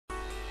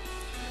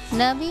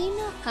நவீன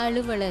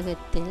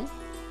அலுவலகத்தில்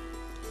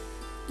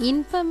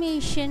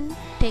இன்ஃபர்மேஷன்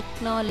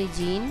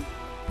டெக்னாலஜியின்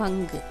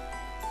பங்கு.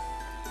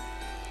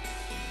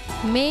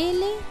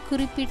 மேலே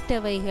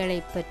குறிப்பிட்டவைகளை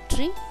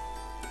பற்றி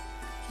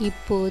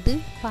இப்போது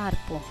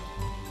பார்ப்போம்.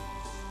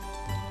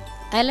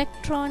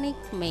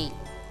 எலக்ட்ரானிக் மெயில்,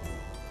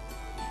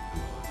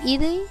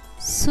 இதை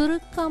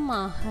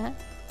சுருக்கமாக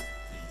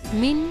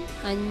மின்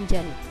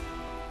அஞ்சல்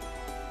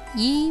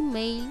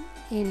இமெயில்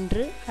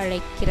என்று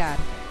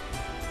அழைக்கிறார்கள்.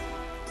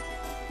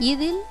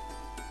 இதில்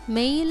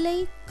மெயிலை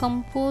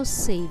கம்போஸ்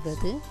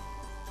செய்வது,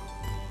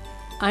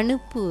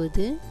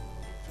 அனுப்புவது,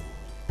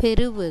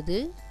 பெறுவது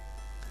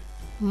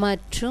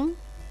மற்றும்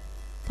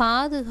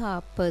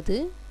பாதுகாப்பது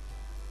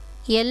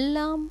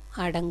எல்லாம்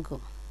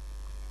அடங்கும்.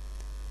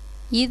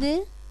 இது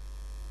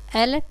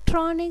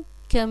எலக்ட்ரானிக்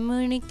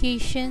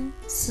கம்யூனிகேஷன்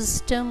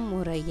சிஸ்டம்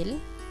முறையில்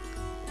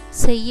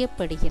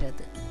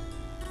செய்யப்படுகிறது.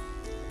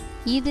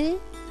 இது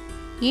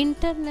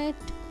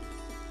இன்டர்நெட்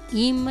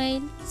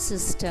இமெயில்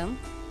சிஸ்டம்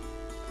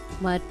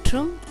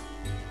மற்றும்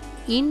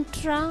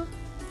இன்ட்ரா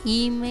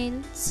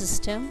இமெயில்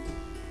சிஸ்டம்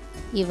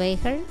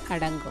இவைகள்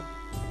அடங்கும்.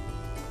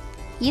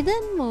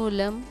 இதன்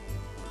மூலம்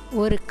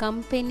ஒரு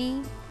கம்பெனி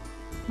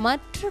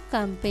மற்ற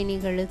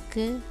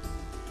கம்பெனிகளுக்கு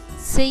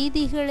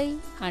செய்திகளை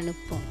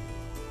அனுப்பும்.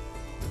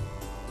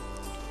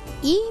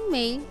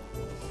 இமெயில்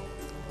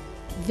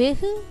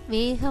வெகு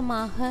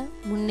வேகமாக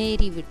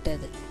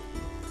முன்னேறிவிட்டது.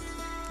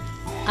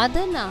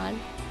 அதனால்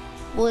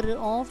ஒரு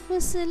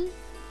ஆஃபீஸில்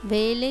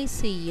வேலை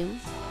செய்யும்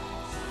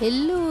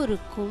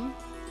எல்லோருக்கும்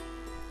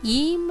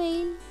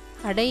இமெயில்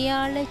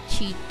அடையாளச்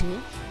சீட்டு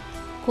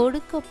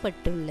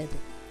கொடுக்கப்பட்டுள்ளது.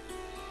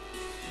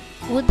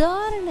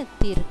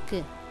 உதாரணத்திற்கு,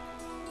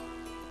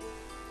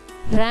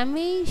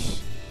 Ramesh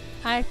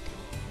at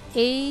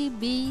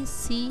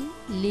ABC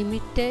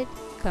limited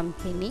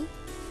company,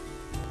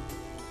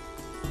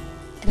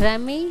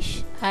 Ramesh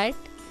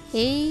at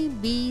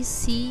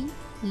ABC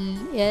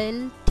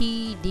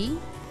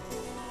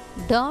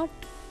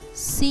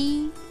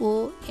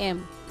Ltd.com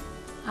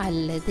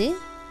அல்லது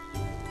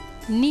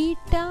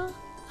நீட்டா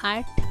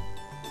அட்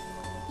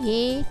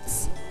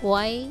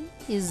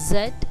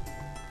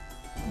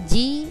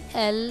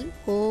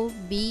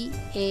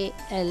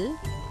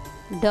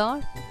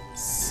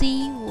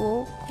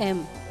XYZGLOBAL.com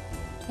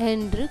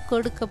என்று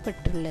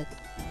கொடுக்கப்பட்டுள்ளது.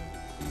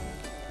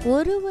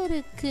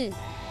 ஒருவருக்கு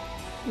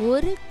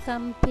ஒரு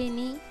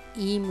கம்பெனி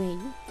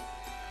இமெயில்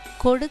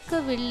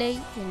கொடுக்கவில்லை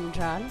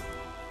என்றால்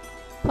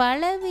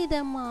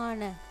பலவிதமான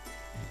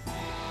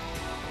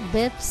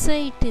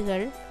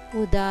வெப்சைட்டுகள்,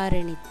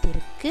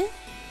 உதாரணத்திற்கு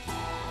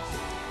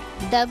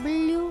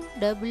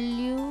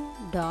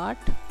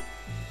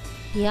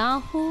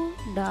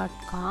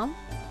www.yahoo.com,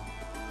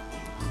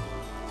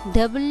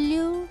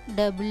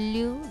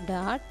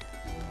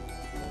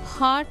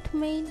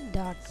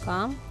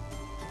 www.hotmail.com,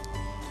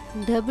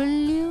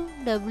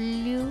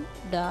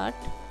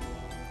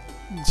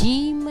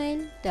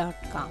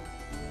 www.gmail.com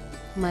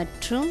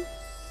மற்றும்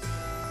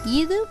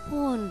இது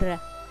போன்ற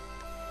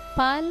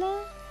பல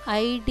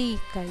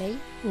ஐடிகளை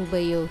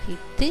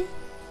உபயோகித்து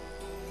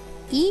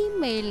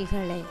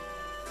இமெயில்களை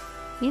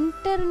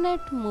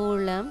இன்டர்நெட்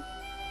மூலம்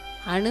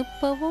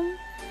அனுப்பவும்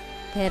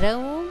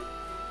பெறவும்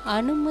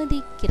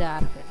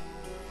அனுமதிக்கிறார்கள்.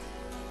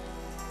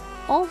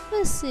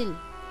 ஆஃபீஸில்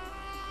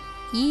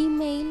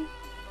இமெயில்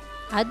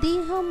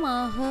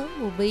அதிகமாக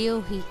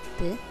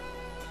உபயோகித்து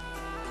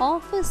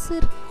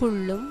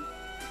ஆஃபீஸிற்குள்ளும்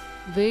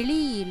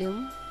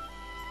வெளியிலும்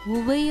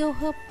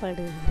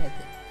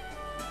உபயோகப்படுகிறது.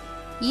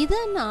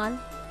 இதனால்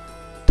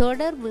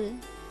தொடர்பு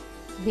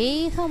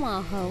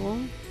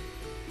வேகமாகவும்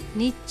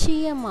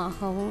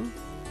நிச்சயமாகவும்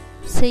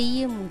செய்ய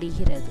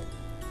முடிகிறது.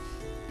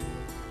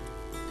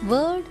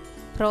 வேர்ட்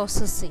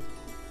ப்ராசஸிங்,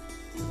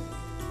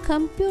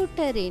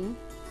 கம்ப்யூட்டரின்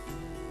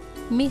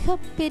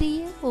மிகப்பெரிய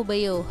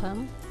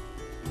உபயோகம்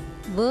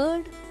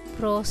வேர்ட்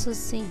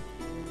ப்ராசஸிங்.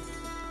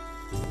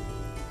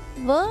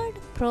 வேர்ட்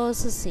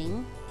ப்ராசஸிங்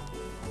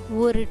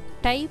ஒரு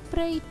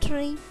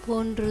டைப்ரைட்டரை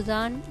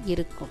போன்றுதான்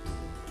இருக்கும்.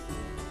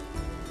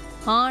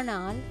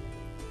 ஆனால்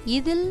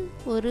இதில்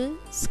ஒரு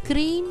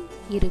ஸ்கிரீன்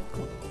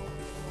இருக்கும்.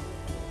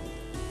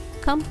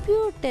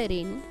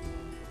 கம்ப்யூட்டரின்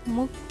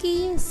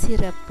முக்கிய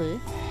சிறப்பு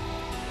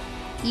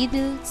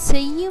இதில்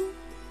செய்யும்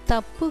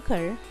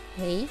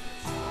தப்புகளை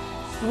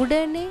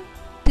உடனே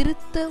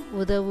திருத்த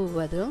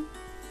உதவுவதும்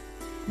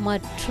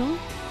மற்றும்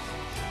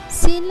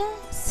சில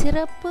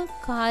சிறப்பு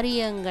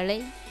காரியங்களை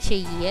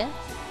செய்ய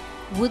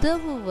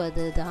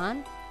உதவுவதுதான்.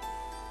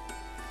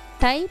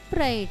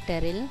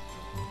 டைப்ரைட்டரில்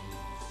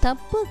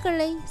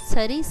தப்புகளை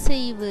சரி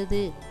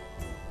செய்வது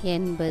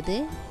என்பது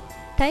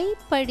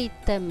டைப்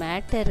அடித்த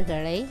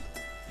மேட்டர்களை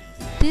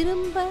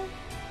திரும்ப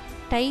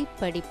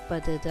டைப்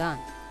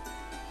அடிப்பதுதான்.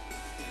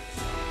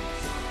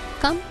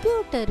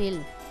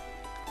 கம்ப்யூட்டரில்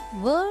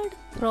வேர்ட்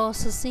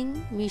ப்ராசஸிங்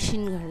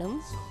மிஷின்களும்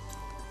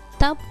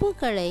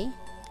தப்புகளை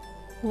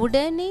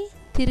உடனே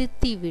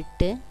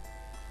திருத்திவிட்டு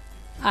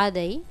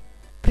அதை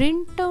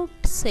பிரிண்ட்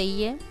அவுட்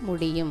செய்ய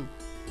முடியும்.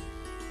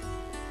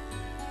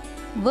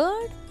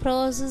 வேர்ட்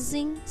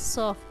ப்ராசஸிங்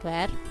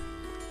சாஃப்ட்வேர்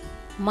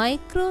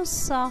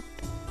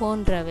மைக்ரோசாஃப்ட்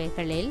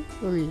போன்றவைகளில்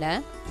உள்ள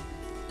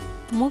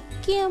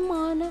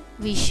முக்கியமான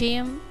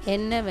விஷயம்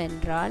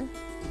என்னவென்றால்,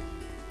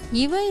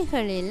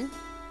 இவைகளில்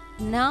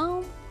நாம்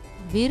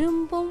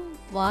விரும்பும்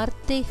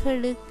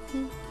வார்த்தைகளுக்கு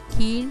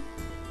கீழ்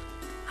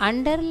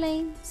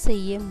அண்டர்லைன்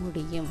செய்ய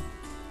முடியும்.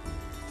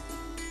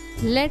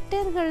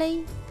 லெட்டர்களை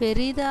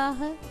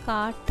பெரிதாக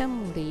காட்ட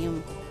முடியும்.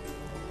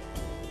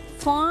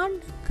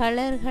 ஃபாண்ட்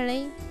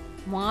கலர்களை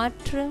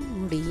மாற்ற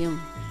முடியும்.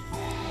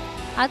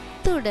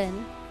 அத்துடன்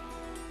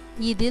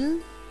இதில்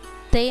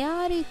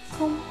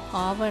தயாரிக்கும்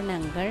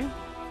ஆவணங்கள்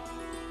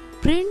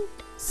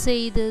பிரிண்ட்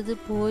செய்தது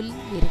போல்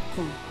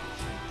இருக்கும்.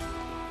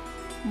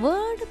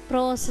 வேர்ட்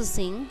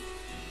ப்ராசஸிங்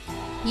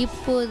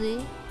இப்போது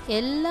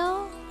எல்லா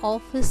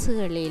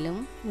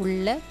ஆஃபீஸுகளிலும்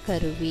உள்ள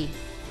கருவி.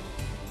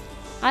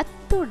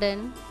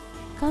 அத்துடன்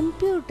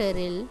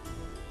கம்ப்யூட்டரில்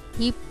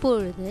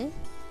இப்பொழுது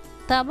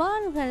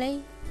தபால்களை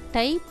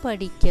type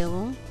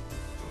அடிக்கவும்,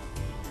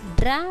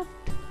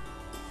 draft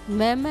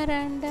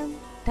memorandum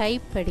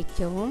type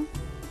அடிக்கவும்,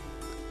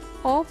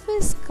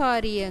 office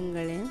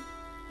காரியங்களின்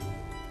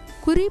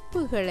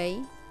குறிப்புகளை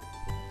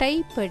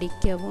டைப்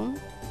அடிக்கவும்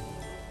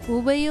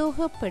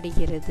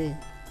உபயோகப்படுகிறது.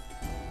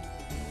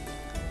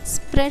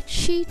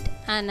 ஸ்ப்ரெட்ஷீட்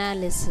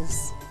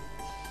அனாலிசிஸ்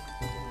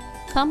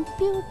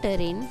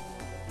கம்ப்யூட்டரின்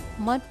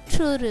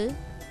மற்றொரு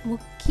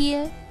முக்கிய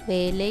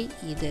வேலை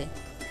இது.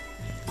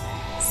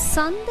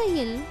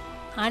 சந்தையில்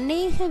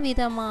அநேக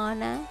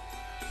விதமான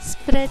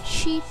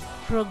ஸ்ப்ரெட்ஷீட்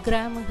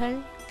புரோகிராம்கள்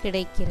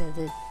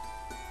கிடைக்கிறது.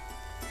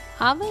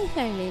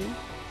 அவைகளில்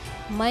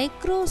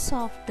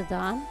மைக்ரோசாஃப்ட்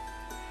தான்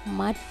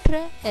மற்ற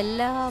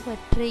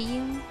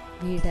எல்லாவற்றையும்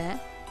விட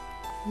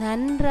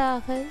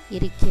நன்றாக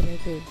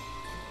இருக்கிறது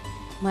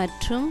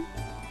மற்றும்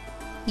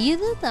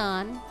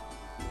இதுதான்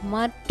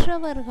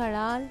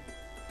மற்றவர்களால்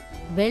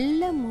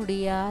வெல்ல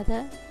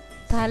முடியாத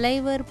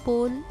தலைவர்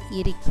போல்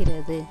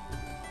இருக்கிறது.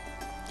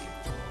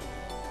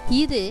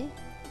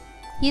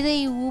 இதை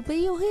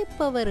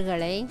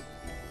உபயோகிப்பவர்களை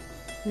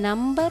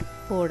நம்பர்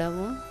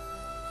போடவும்,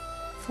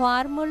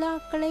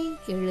 ஃபார்முலாக்களை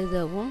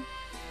எழுதவும்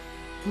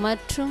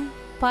மற்றும்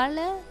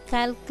பல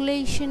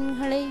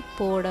கால்குலேஷன்களை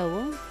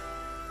போடவும்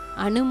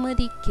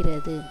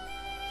அனுமதிக்கிறது.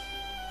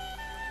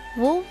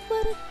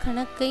 ஒவ்வொரு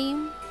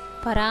கணக்கையும்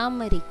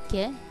பராமரிக்க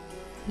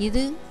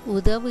இது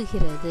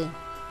உதவுகிறது.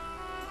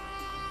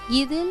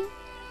 இதில்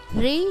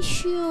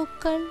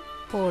ரேஷியோக்கள்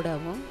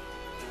போடவும்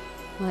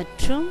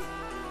மற்றும்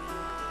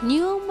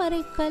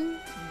நியூமரிக்கல்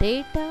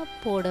டேட்டா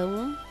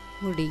போடவும்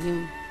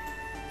முடியும்.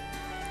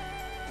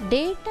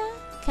 டேட்டா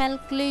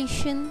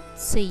கால்குலேஷன்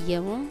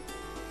செய்யவும்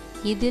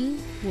இதில்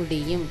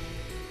முடியும்.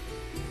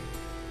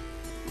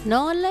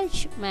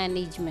 நாலேஜ்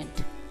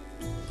மேனேஜ்மெண்ட்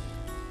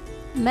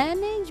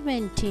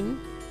மேனேஜ்மெண்ட்டின்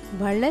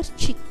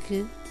வளர்ச்சிக்கு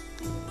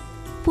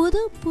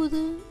புது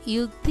புது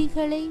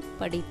யுக்திகளை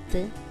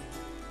படித்து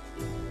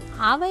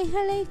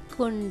அவைகளை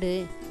கொண்டு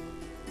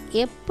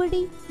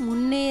எப்படி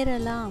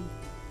முன்னேறலாம்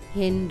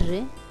என்று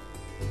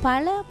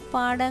பல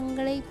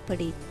பாடங்களை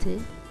படித்து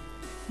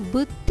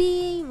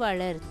புத்தியை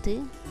வளர்த்து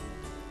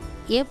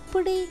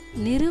எப்படி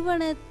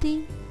நிறுவனத்தை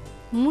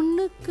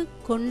முன்னுக்கு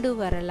கொண்டு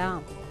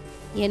வரலாம்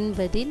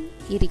என்பதில்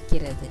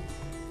இருக்கிறது.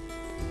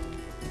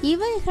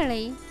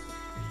 இவைகளை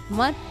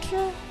மற்ற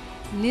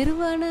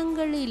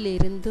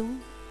நிறுவனங்களிலிருந்தும்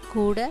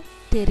கூட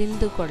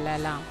தெரிந்து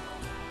கொள்ளலாம்.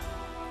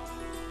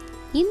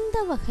 இந்த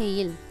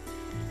வகையில்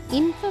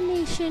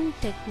இன்ஃபர்மேஷன்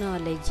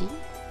டெக்னாலஜி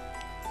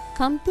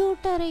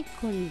கம்ப்யூட்டரை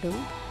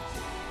கொண்டும்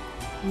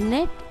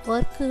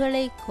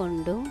நெட்வொர்க்குகளை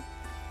கொண்டும்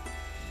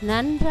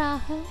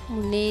நன்றாக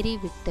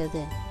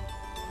முன்னேறிவிட்டது.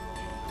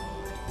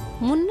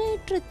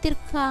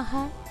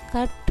 முன்னேற்றத்திற்காக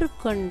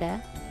கற்றுக்கொண்ட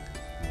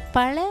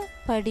பல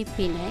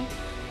படிப்பினை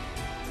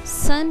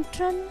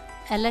சென்ட்ரல்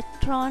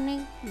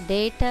எலக்ட்ரானிக்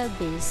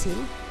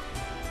டேட்டாபேஸில்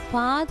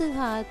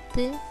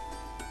பாதுகாத்து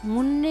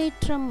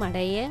முன்னேற்றம்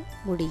அடைய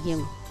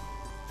முடியும்.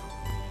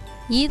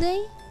 இதை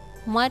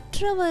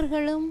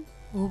மற்றவர்களும்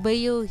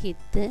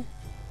உபயோகித்து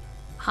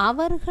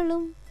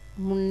அவர்களும்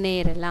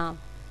முன்னேறலாம்.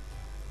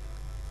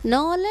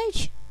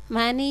 நாலேஜ்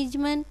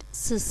மேனேஜ்மெண்ட்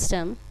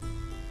சிஸ்டம்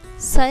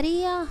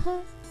சரியாக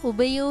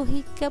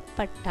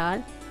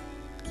உபயோகிக்கப்பட்டால்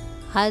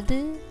அது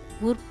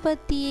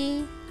உற்பத்தியை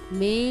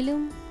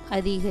மேலும்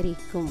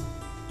அதிகரிக்கும்.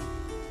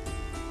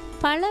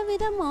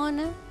 பலவிதமான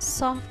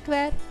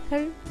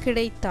சாஃப்ட்வேர்கள்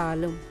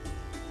கிடைத்தாலும்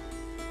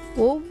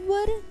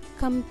ஒவ்வொரு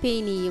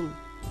கம்பெனியும்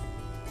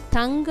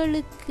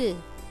தங்களுக்கு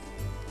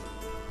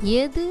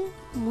எது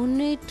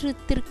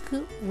முன்னேற்றத்திற்கு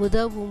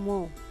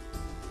உதவுமோ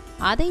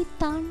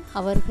அதைத்தான்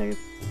அவர்கள்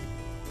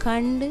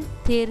கண்டு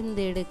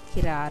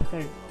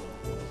தேர்ந்தெடுக்கிறார்கள்.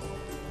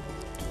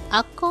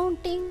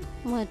 அக்கவுண்டிங்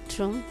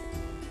மற்றும்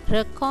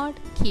ரெக்கார்ட்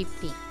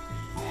கீப்பிங்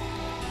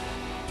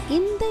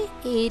இந்த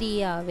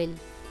ஏரியாவில்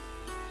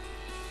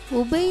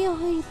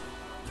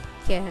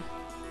உபயோகிக்க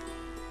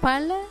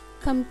பல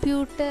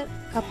கம்ப்யூட்டர்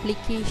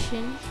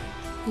அப்ளிகேஷன்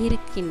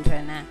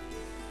இருக்கின்றன.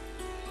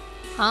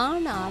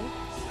 ஆனால்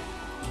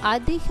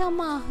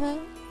அதிகமாக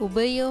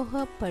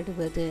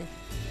உபயோகப்படுவது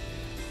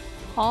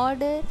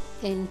order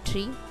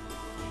entry,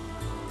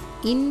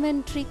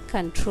 inventory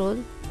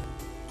control,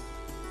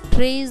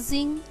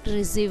 tracing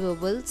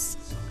receivables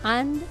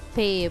and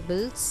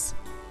payables,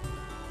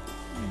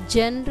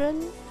 general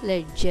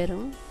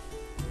ledgerம்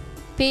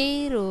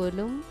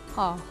payrollம்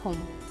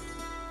ஆகும்.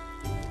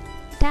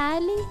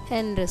 Tally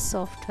என்ற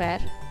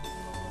சாஃப்ட்வேர்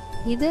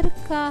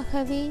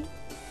இதற்காகவே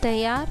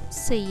தயார்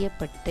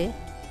செய்யப்பட்டு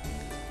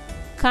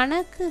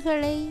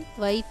கணக்குகளை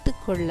வைத்து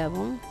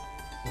கொள்ளவும்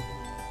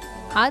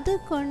அது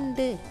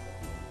கொண்டு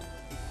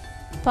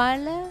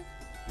பல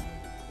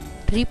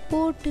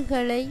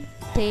ரிப்போர்ட்டுகளை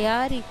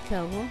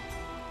தயாரிக்கவும்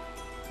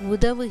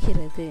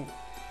உதவுகிறது.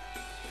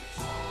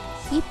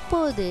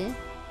 இப்போது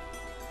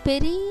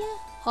பெரிய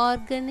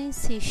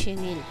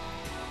ஆர்கனைசேஷனில்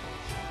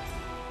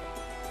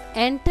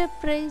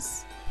என்டர்பிரைஸ்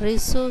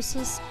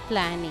ரிசோர்சஸ்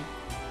பிளானிங்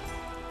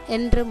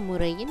என்ற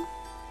முறையில்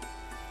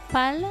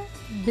பல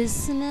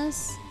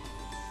பிஸ்னஸ்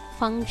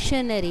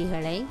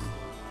ஃபங்க்ஷனரிகளை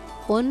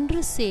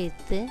ஒன்று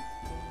சேர்த்து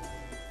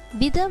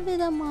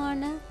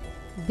விதவிதமான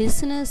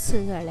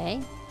பிஸ்னஸ்களை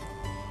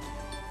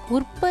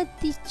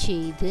உற்பத்தி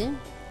செய்து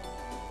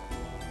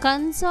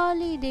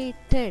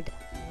கன்சாலிடேட்டட்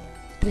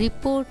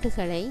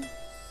ரிப்போர்ட்டுகளை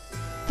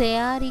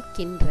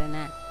தயாரிக்கின்றன.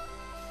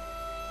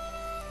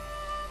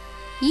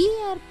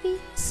 ERP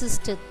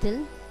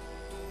சிஸ்டத்தில்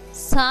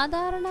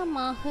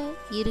சாதாரணமாக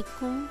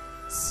இருக்கும்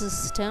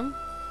சிஸ்டம்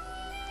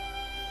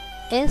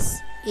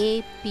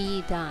SAP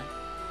தான்.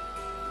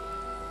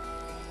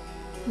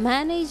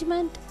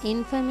 Management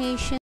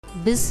information,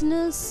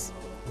 business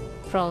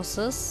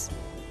process,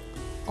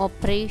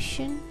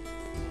 operation,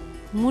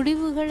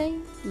 முடிவுகளை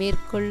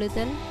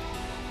மேற்கொள்ளுதல்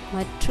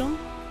மற்றும்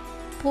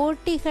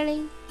போட்டிகளை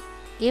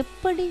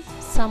எப்படி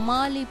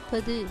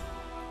சமாளிப்பது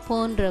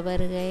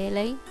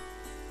போன்றவர்களை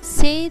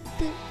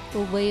சேர்த்து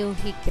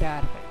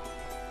உபயோகிக்கிறார்கள்.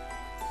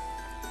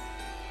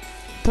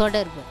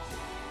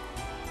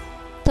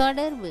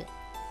 தொடர்பு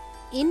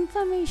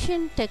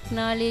இன்ஃபர்மேஷன்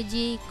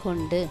டெக்னாலஜியை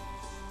கொண்டு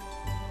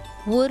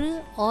ஒரு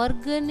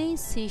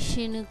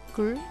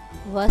ஆர்கனைசேஷனுக்குள்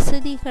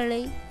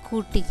வசதிகளை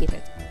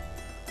கூட்டுகிறது.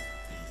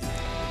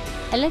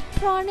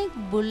 எலக்ட்ரானிக்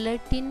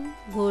புல்லட்டின்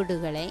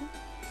போர்டுகளை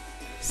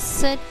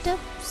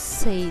செட்டப்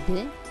செய்து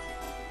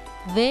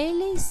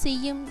வேலை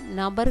செய்யும்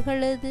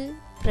நபர்களது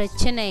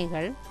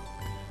பிரச்சனைகள்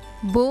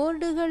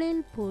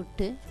போர்டுகளில்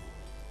போட்டு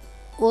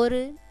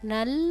ஒரு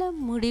நல்ல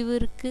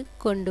முடிவிற்கு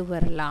கொண்டு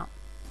வரலாம்.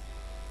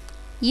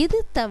 இது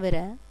தவிர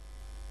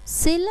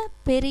சில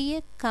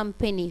பெரிய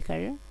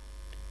கம்பெனிகள்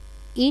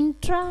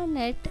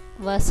இன்ட்ராநெட்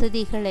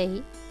வசதிகளை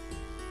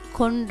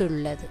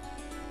கொண்டுள்ளது.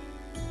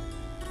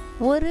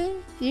 ஒரு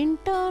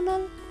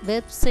இன்டர்னல்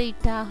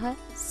வெப்சைட்டாக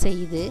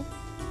செய்து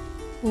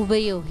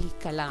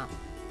உபயோகிக்கலாம்.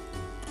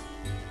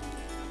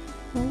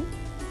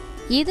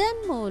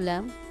 இதன்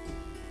மூலம்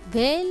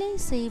வேலை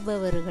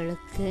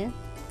செய்பவர்களுக்கு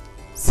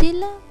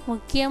சில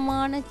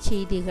முக்கியமான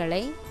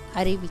செய்திகளை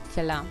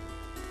அறிவிக்கலாம்.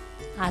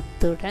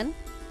 அத்துடன்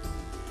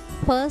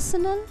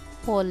பர்சனல்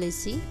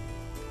பாலிசி,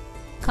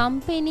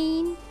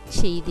 கம்பெனியின்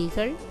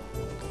செய்திகள்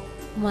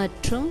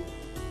மற்றும்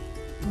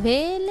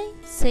வேலை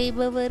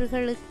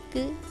செய்பவர்களுக்கு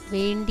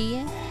வேண்டிய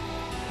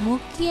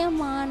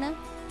முக்கியமான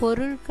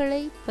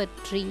பொருட்களை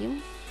பற்றியும்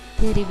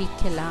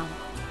தெரிவிக்கலாம்.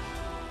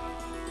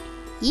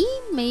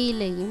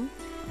 இமெயிலையும்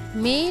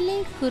மேலே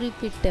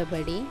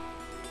குறிப்பிட்டபடி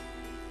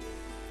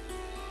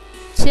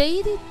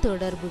செய்தி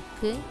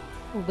தொடர்புக்கு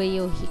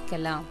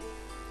உபயோகிக்கலாம்.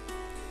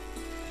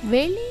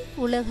 வெளி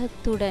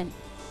உலகத்துடன்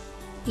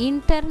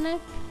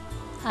இன்டர்நெட்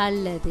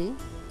அல்லது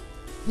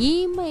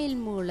இமெயில்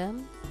மூலம்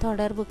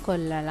தொடர்பு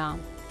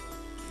கொள்ளலாம்.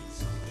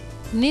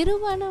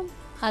 நிறுவனம்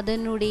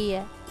அதனுடைய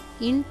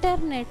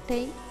இன்டர்நெட்டை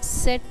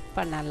செட்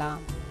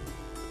பண்ணலாம்.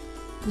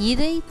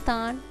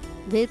 இதைத்தான்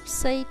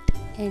வெப்சைட்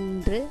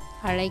என்று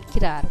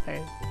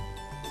அழைக்கிறார்கள்.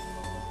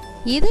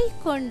 இதை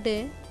கொண்டு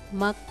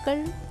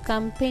மக்கள்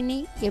கம்பெனி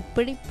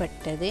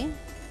எப்படிப்பட்டது,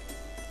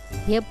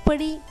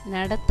 எப்படி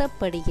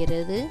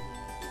நடத்தப்படுகிறது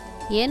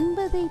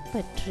என்பதை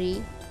பற்றி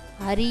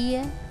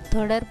அறிய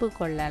தொடர்பு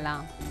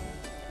கொள்ளலாம்.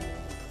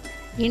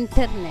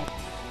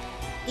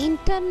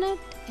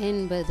 இன்டர்நெட்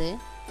என்பது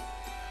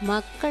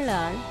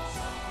மக்களால்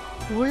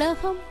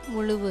உலகம்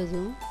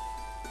முழுவதும்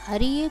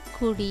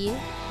அறியக்கூடிய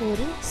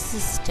ஒரு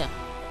சிஸ்டம்.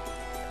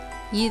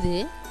 இது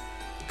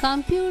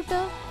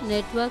கம்ப்யூட்டர்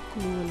நெட்வொர்க்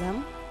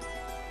மூலம்,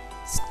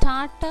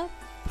 ஸ்டார்ட்அப்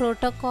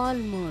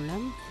புரோட்டோகால்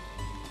மூலம்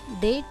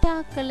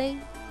டேட்டாக்களை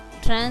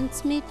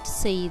டிரான்ஸ்மிட்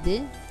செய்து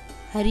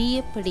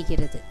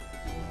அறியப்படுகிறது.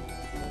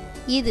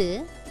 இது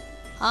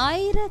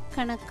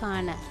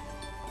ஆயிரக்கணக்கான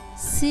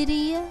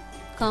சிறிய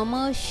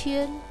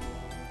கமர்ஷியல்,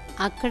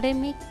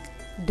 அகடமிக்,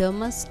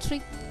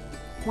 டொமஸ்டிக்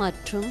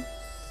மற்றும்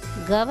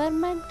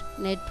கவர்மெண்ட்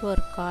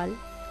நெட்வொர்க்கால்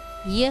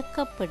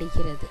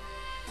இயக்கப்படுகிறது.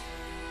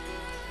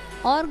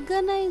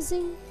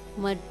 ஆர்கனைசிங்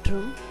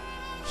மற்றும்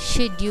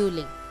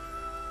ஷெட்யூலிங்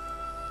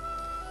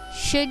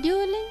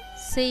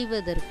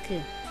செய்வதற்கு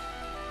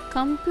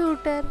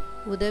கம்ப்யூட்டர்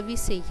உதவி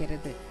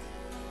செய்கிறது.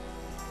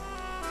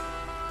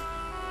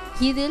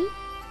 இதில்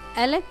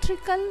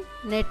எலக்ட்ரிக்கல்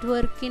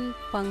நெட்வொர்க்கின்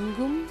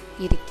பங்கும்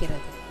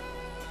இருக்கிறது.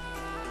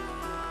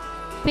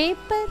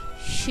 பேப்பர்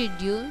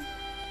ஷெட்யூல்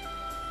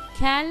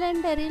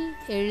கேலண்டரில்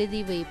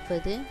எழுதி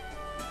வைப்பது,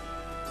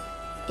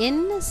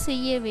 என்ன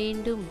செய்ய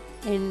வேண்டும்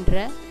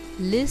என்ற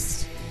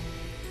லிஸ்ட்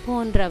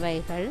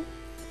போன்றவைகள்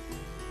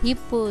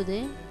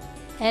இப்போது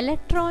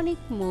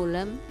எலக்ட்ரானிக்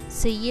மூலம்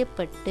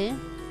செய்யப்பட்டு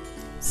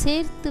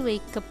சேர்த்து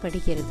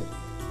வைக்கப்படுகிறது.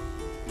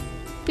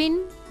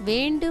 பின்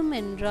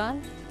வேண்டுமென்றால்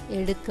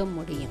எடுக்க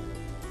முடியும்.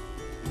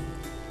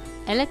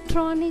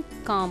 எலக்ட்ரானிக்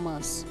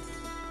காமர்ஸ்,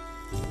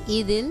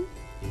 இதில்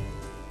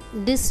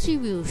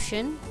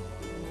டிஸ்ட்ரிபியூஷன்,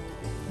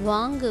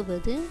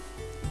 வாங்குவது,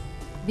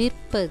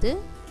 விற்பது,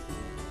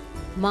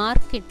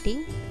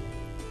 மார்க்கெட்டிங்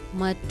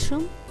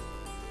மற்றும்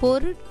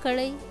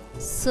பொருட்களை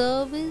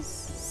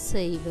சர்வீஸ்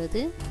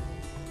செய்வது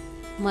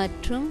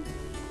மற்றும்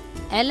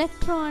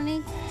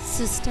எலக்ட்ரானிக்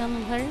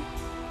சிஸ்டம்கள்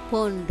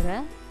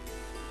போன்ற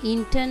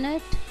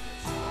இன்டர்நெட்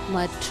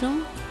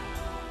மற்றும்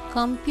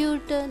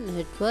கம்ப்யூட்டர்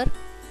நெட்வொர்க்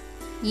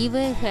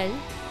இவைகள்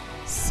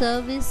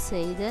சர்வீஸ்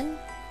செய்தல்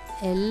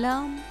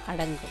எல்லாம்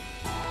அடங்கும்.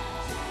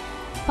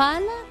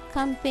 பல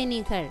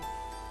கம்பெனிகள்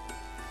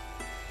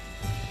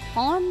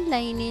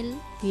ஆன்லைனில்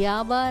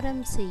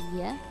வியாபாரம்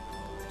செய்ய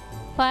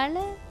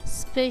பல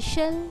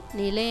ஸ்பெஷல்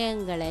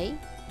நிலையங்களை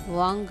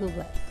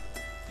வாங்குவர்,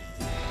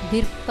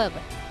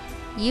 விற்பவர்.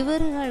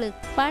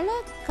 இவர்களுக்கு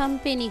பல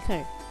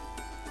கம்பெனிகள்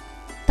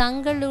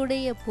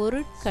தங்களுடைய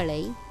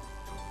பொருட்களை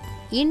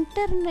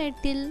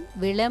இன்டர்நெட்டில்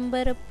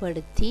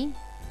விளம்பரப்படுத்தி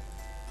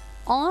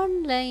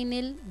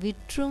ஆன்லைனில்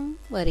விற்றும்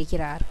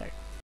வருகிறார்கள்.